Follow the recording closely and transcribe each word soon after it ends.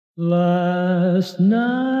Last night,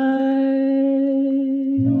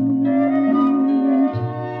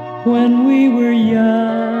 when we were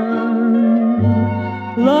young,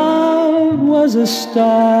 love was a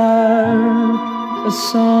star, a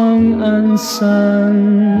song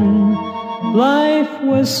unsung. Life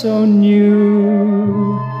was so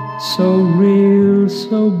new, so real,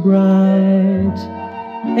 so bright,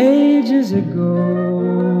 ages ago.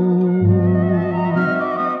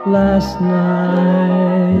 Last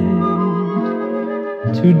night,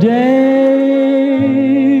 today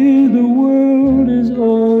the world is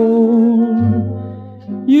old.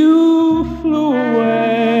 You flew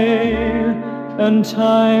away and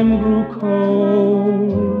time grew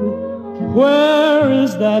cold. Where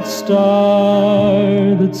is that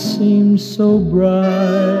star that seemed so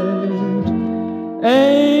bright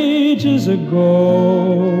ages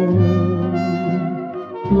ago?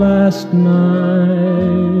 Last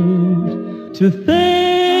night, to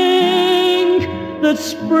think that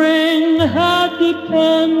spring had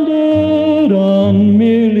depended on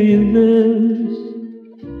merely this,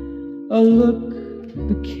 a look,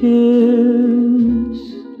 a kiss.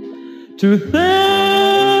 To think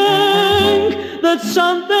that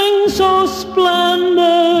something so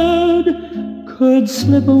splendid could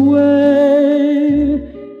slip away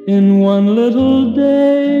in one little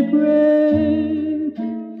daybreak.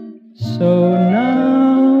 So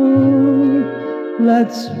now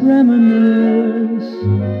let's reminisce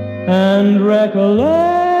and recollect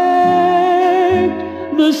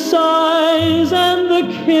the sighs and the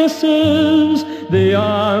kisses, the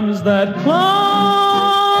arms that clung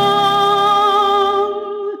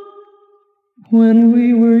when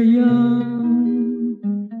we were young.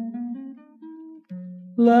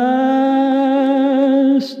 Last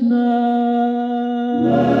night.